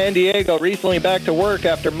from San Diego. Recently back to work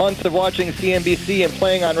after months of watching CNBC and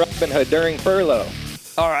playing on Robinhood during furlough.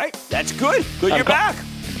 All right. That's good. Good you're back.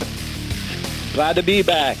 Glad to be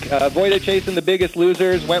back. Avoided chasing the biggest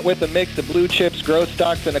losers. Went with a mix of blue chips, growth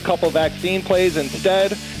stocks, and a couple vaccine plays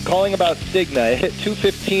instead. Calling about Cigna. It hit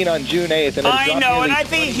 215 on June 8th. And I know, and I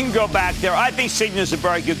think you can go back there. I think Cigna's a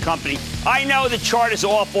very good company. I know the chart is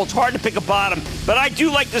awful. It's hard to pick a bottom. But I do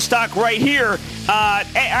like the stock right here.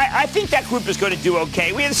 I think that group is going to do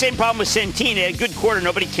okay. We had the same problem with Centene. They had a good quarter.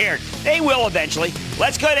 Nobody cared. They will eventually.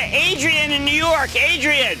 Let's go to Adrian in New York.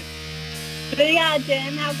 Adrian. Yeah,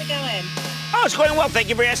 Jim. How's it going? Oh, it's going well. Thank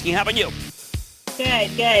you for asking. How about you?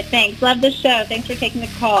 Good. Thanks. Love the show. Thanks for taking the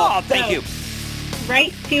call. Oh, thank you.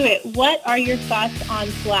 Right to it. What are your thoughts on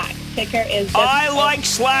Slack? Ticker is... I like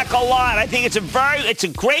Slack a lot. I think it's a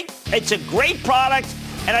great product,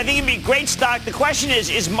 and I think it'd be a great stock. The question is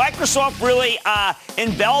Microsoft really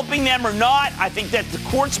enveloping them or not? I think that the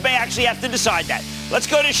courts may actually have to decide that. Let's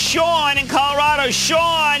go to Sean in Colorado.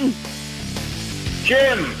 Sean.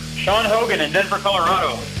 Jim. Sean Hogan in Denver,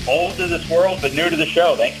 Colorado. Old to this world, but new to the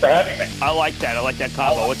show. Thanks for having me. I like that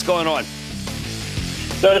combo. What's going on?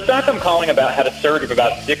 So the stock I'm calling about had a surge of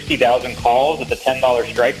about 60,000 calls at the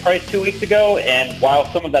 $10 strike price 2 weeks ago, and while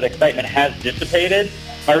some of that excitement has dissipated,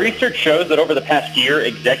 my research shows that over the past year,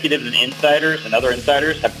 executives and insiders and other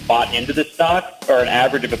insiders have bought into this stock for an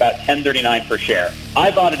average of about $10.39 per share.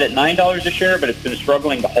 I bought it at $9 a share, but it's been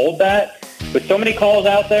struggling to hold that. With so many calls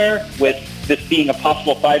out there, with this being a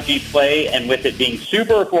possible 5G play, and with it being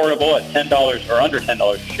super affordable at $10 or under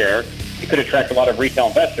 $10 a share, it could attract a lot of retail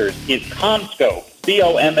investors. Is CommScope,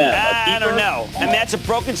 COMM? I don't know. I mean, that's a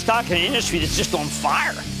broken stock in an industry that's just on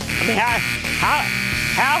fire. I mean,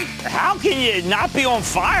 how can you not be on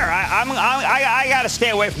fire? I got to stay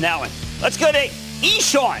away from that one. Let's go to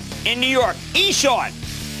Eshawn in New York. Eshawn.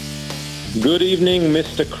 Good evening,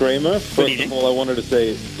 Mr. Kramer. First of all, I wanted to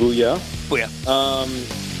say booyah. Booyah.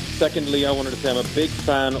 Secondly, I wanted to say I'm a big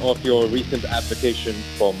fan of your recent application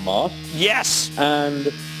for Mars. Yes.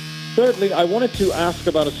 And thirdly, I wanted to ask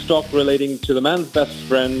about a stock relating to the man's best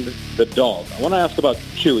friend, the dog. I want to ask about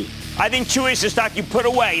Chewy. I think Chewy is the stock you put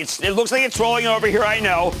away. It looks like it's rolling over here, I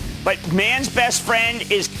know. But man's best friend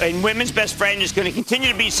and women's best friend is going to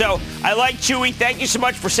continue to be so. I like Chewy. Thank you so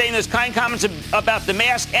much for saying those kind comments about the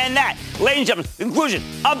mask and that. Ladies and gentlemen, conclusion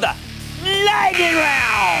of the Lightning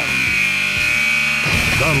Round.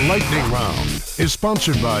 The Lightning Round is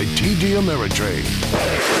sponsored by TD Ameritrade.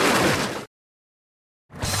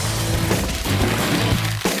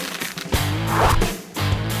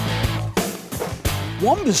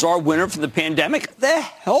 One bizarre winner from the pandemic, the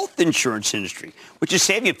health insurance industry, which is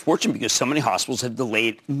saving a fortune because so many hospitals have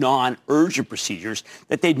delayed non-urgent procedures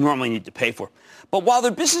that they'd normally need to pay for. But while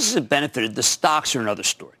their businesses have benefited, the stocks are another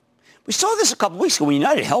story. We saw this a couple weeks ago when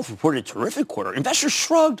United Health reported a terrific quarter. Investors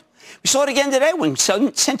shrugged. We saw it again today when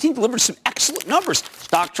Centene delivered some excellent numbers.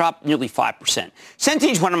 Stock dropped nearly 5%.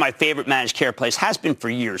 Centene is one of my favorite managed care plays, has been for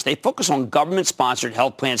years. They focus on government-sponsored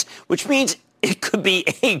health plans, which means it could be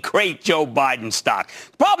a great Joe Biden stock.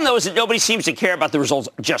 The problem, though, is that nobody seems to care about the results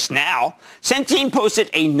just now. Centene posted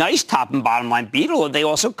a nice top and bottom line beat, although they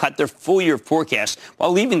also cut their full-year forecast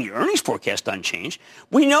while leaving the earnings forecast unchanged.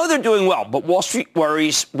 We know they're doing well, but Wall Street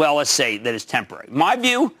worries, well, let's say that it's temporary. My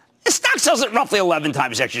view, the stock sells at roughly 11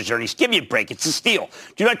 times next year's earnings. Give me a break. It's a steal.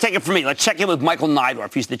 Do not take it from me. Let's check in with Michael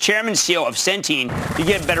Neidorff. He's the chairman and CEO of Centene to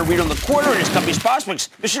get a better read on the quarter and his company's prospects.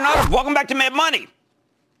 Mr. Neidorff, welcome back to Mad Money.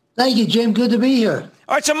 Thank you, Jim. Good to be here.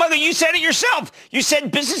 All right, so, Michael, you said it yourself. You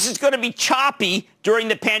said business is going to be choppy during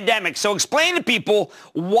the pandemic. So explain to people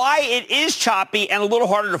why it is choppy and a little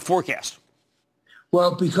harder to forecast.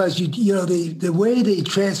 Well, because, the way the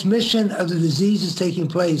transmission of the disease is taking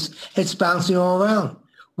place, it's bouncing all around.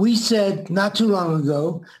 We said not too long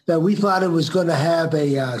ago that we thought it was going to have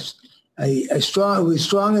a strong, it was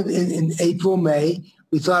strong in April, May.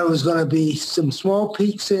 We thought it was going to be some small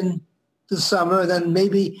peaks in the summer, then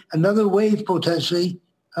maybe another wave potentially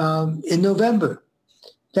in November.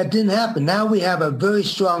 That didn't happen. Now we have a very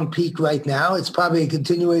strong peak right now. It's probably a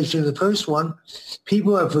continuation of the first one.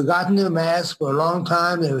 People have forgotten their masks for a long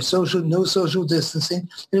time. There was no social distancing,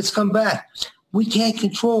 and it's come back. We can't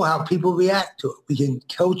control how people react to it. We can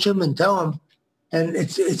coach them and tell them, and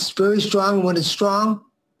it's very strong. When it's strong,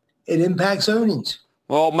 it impacts earnings.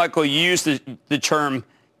 Well, Michael, you used the term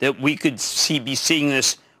that we could be seeing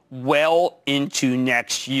this well into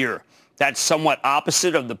next year. That's somewhat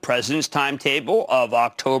opposite of the president's timetable of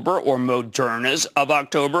October or Moderna's of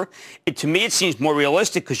October. To me, it seems more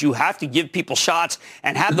realistic because you have to give people shots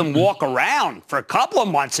and have them walk around for a couple of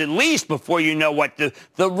months at least before you know what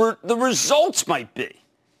the results might be.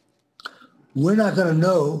 We're not going to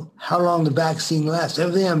know how long the vaccine lasts.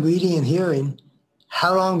 Everything I'm reading and hearing,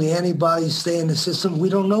 how long the antibodies stay in the system, we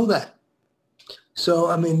don't know that.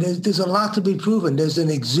 So, I mean, there's a lot to be proven. There's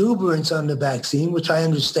an exuberance on the vaccine, which I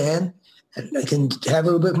understand, and I can have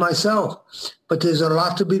a little bit myself. But there's a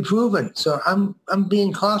lot to be proven. So I'm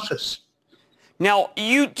being cautious. Now,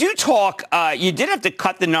 you do talk, you did have to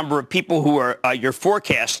cut the number of people who are your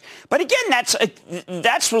forecast. But again,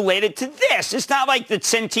 that's related to this. It's not like that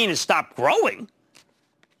Centene has stopped growing.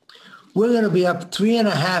 We're going to be up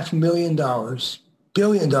 $3.5 billion,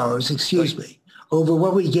 over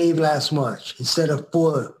what we gave last March instead of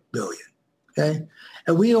 $4 billion, okay?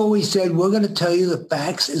 And we always said, we're going to tell you the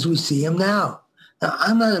facts as we see them now. Now,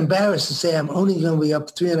 I'm not embarrassed to say I'm only going to be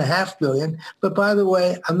up $3.5 billion, but by the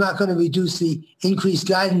way, I'm not going to reduce the increased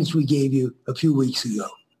guidance we gave you a few weeks ago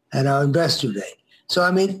at our Investor Day. So,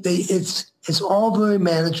 I mean, it's all very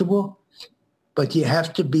manageable, but you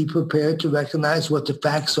have to be prepared to recognize what the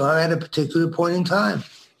facts are at a particular point in time.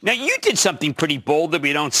 Now, you did something pretty bold that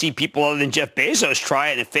we don't see people other than Jeff Bezos try,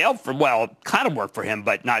 and it failed it kind of worked for him,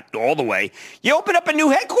 but not all the way. You opened up a new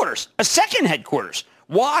headquarters, a second headquarters.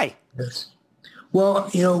 Why? Yes. Well,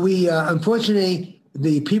 we unfortunately,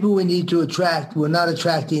 the people we need to attract, we're not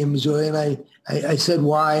attracting in Missouri, and I said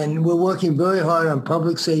why, and we're working very hard on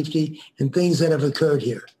public safety and things that have occurred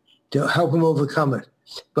here to help them overcome it.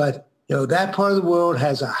 But, that part of the world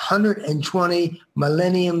has 120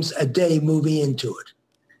 millenniums a day moving into it.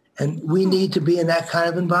 And we need to be in that kind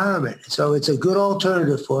of environment. So it's a good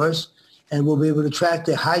alternative for us, and we'll be able to attract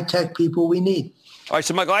the high-tech people we need. All right,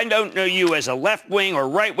 so, Michael, I don't know you as a left-wing or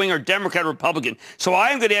right-wing or Democrat or Republican, so I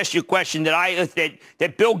am going to ask you a question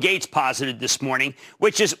that Bill Gates posited this morning,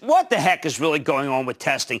 which is what the heck is really going on with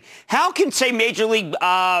testing? How can, say, Major League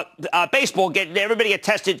Baseball get everybody get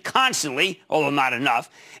tested constantly, although not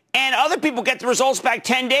enough, and other people get the results back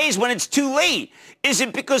 10 days when it's too late? Is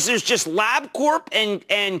it because there's just LabCorp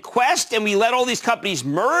and Quest and we let all these companies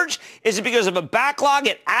merge? Is it because of a backlog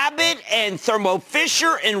at Abbott and Thermo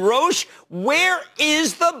Fisher and Roche? Where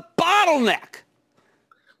is the bottleneck?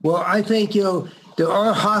 Well, I think, there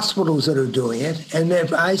are hospitals that are doing it. And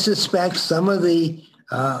I suspect some of the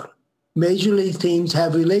major league teams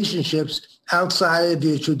have relationships outside of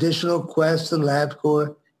your traditional Quest and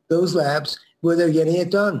LabCorp, those labs, where they're getting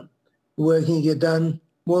it done, where it can get done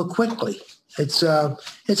more quickly. It's a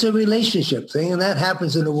relationship thing, and that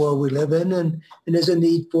happens in the world we live in, and there's a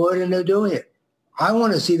need for it, and they're doing it. I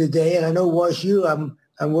want to see the day, and I know WashU,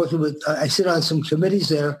 I'm working with, I sit on some committees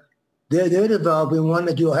there. They're developing one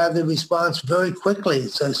that you'll have the response very quickly.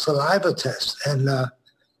 It's a saliva test, and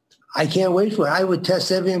I can't wait for it. I would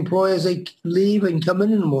test every employee as they leave and come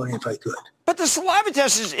in the morning if I could. But the saliva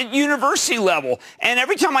test is at university level. And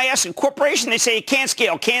every time I ask a corporation, they say it can't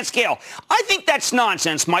scale. I think that's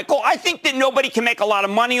nonsense, Michael. I think that nobody can make a lot of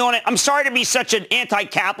money on it. I'm sorry to be such an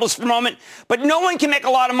anti-capitalist for a moment, but no one can make a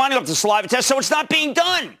lot of money off the saliva test, so it's not being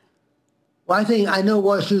done. Well, I know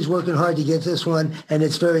WashU's working hard to get this one, and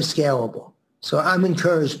it's very scalable. So I'm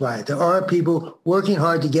encouraged by it. There are people working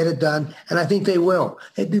hard to get it done, and I think they will.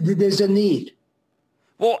 There's a need.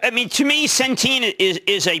 Well, I mean, to me, Centene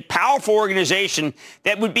is a powerful organization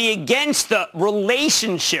that would be against the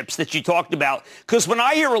relationships that you talked about. Because when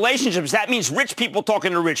I hear relationships, that means rich people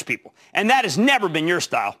talking to rich people. And that has never been your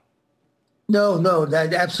style. No,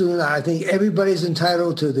 that absolutely not. I think everybody's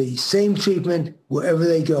entitled to the same treatment wherever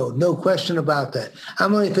they go. No question about that.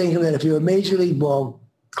 I'm only thinking that if you're a Major League Ball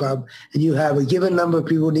club and you have a given number of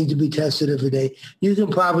people who need to be tested every day, you can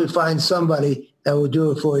probably find somebody that will do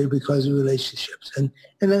it for you because of relationships. And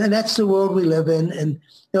that's the world we live in. And,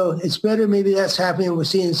 it's better maybe that's happening. We're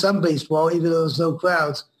seeing some baseball, even though there's no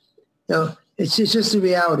crowds. It's just the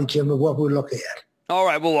reality, Jim, of what we're looking at. All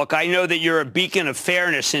right. Well, look, I know that you're a beacon of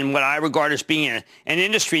fairness in what I regard as being an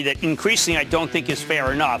industry that increasingly I don't think is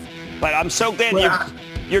fair enough. But I'm so glad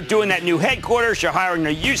you're doing that new headquarters. You're hiring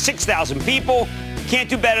 6,000 people. You can't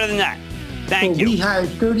do better than that. Thank you. We hired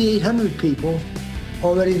 3,800 people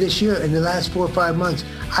already this year in the last 4 or 5 months.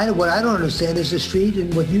 What I don't understand is the street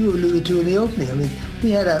and what you alluded to in the opening. I mean,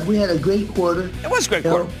 we had a great quarter. It was a great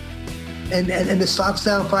quarter. And the stock's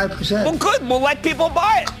down 5%. Well, good. We'll let people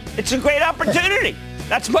buy it. It's a great opportunity.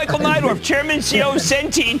 That's Michael Neidorff, Chairman and CEO of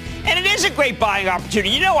Centene, and it is a great buying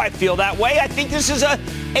opportunity. I feel that way. I think this is a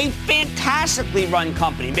fantastically run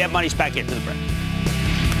company. Mad Money's back into the break.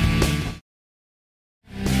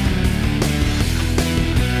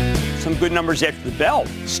 Some good numbers after the bell.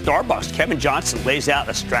 Starbucks, Kevin Johnson lays out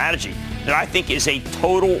a strategy that I think is a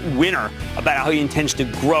total winner about how he intends to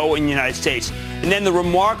grow in the United States. And then the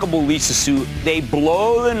remarkable Lisa Su, they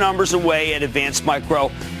blow the numbers away at Advanced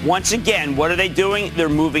Micro. Once again, what are they doing? They're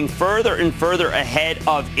moving further and further ahead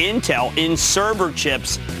of Intel in server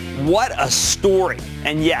chips. What a story.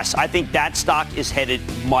 And yes, I think that stock is headed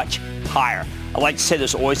much higher. I like to say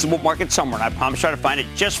there's always a bull market somewhere, and I promise to try to find it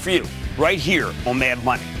just for you right here on Mad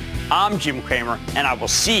Money. I'm Jim Cramer, and I will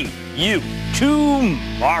see you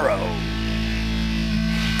tomorrow.